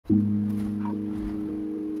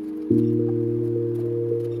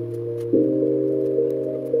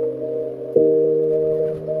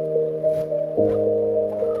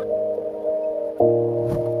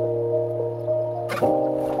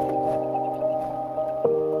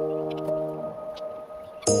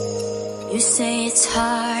You say it's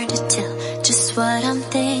hard to tell just what I'm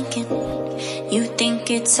thinking. You think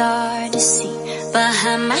it's hard to see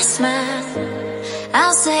behind my smile.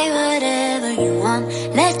 I'll say whatever you want,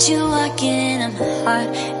 let you walk into my heart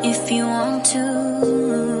if you want to.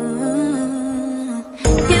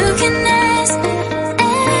 You can ask me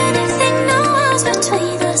anything, no walls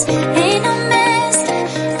between us, ain't no mess.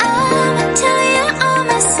 I'ma tell you all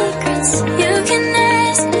my secrets. You can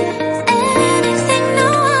ask me anything, no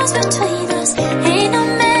walls between us, ain't no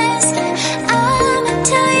mess. I'ma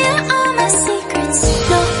tell you all my secrets.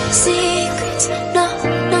 No secrets, no,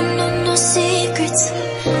 no, no, no secrets.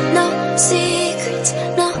 No secrets,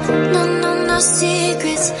 no, no, no, no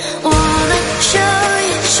secrets. Wanna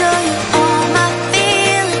show you all my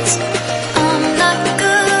feelings. I'm not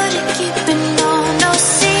good at keeping no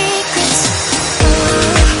secrets.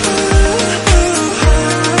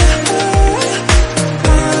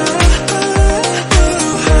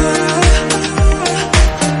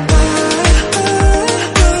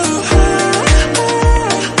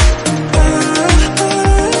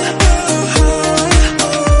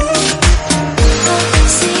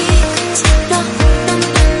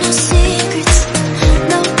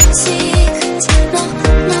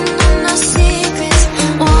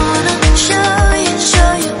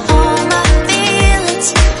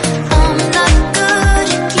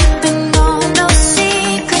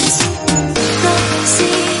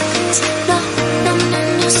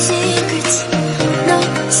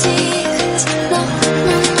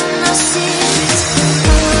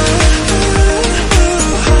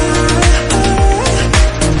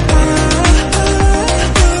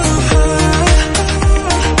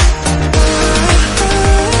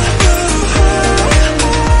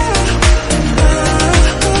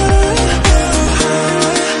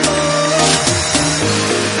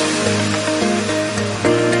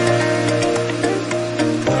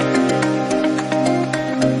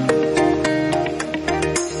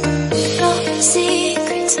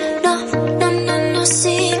 Secrets, no, no, no, no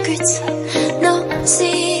secrets. No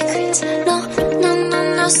secrets, no, no,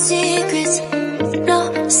 no, no secrets.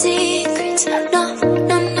 No secrets, no,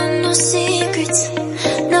 no, no, no secrets.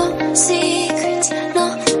 No secrets, no,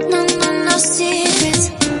 no, no, no secrets.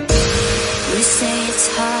 You say it's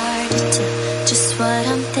hard to tell just what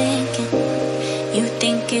I'm thinking. You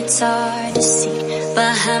think it's hard to see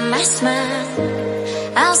behind my smile.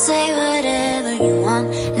 I'll say whatever you want,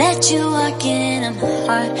 let you walk into my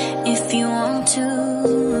heart if you want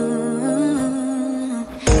to.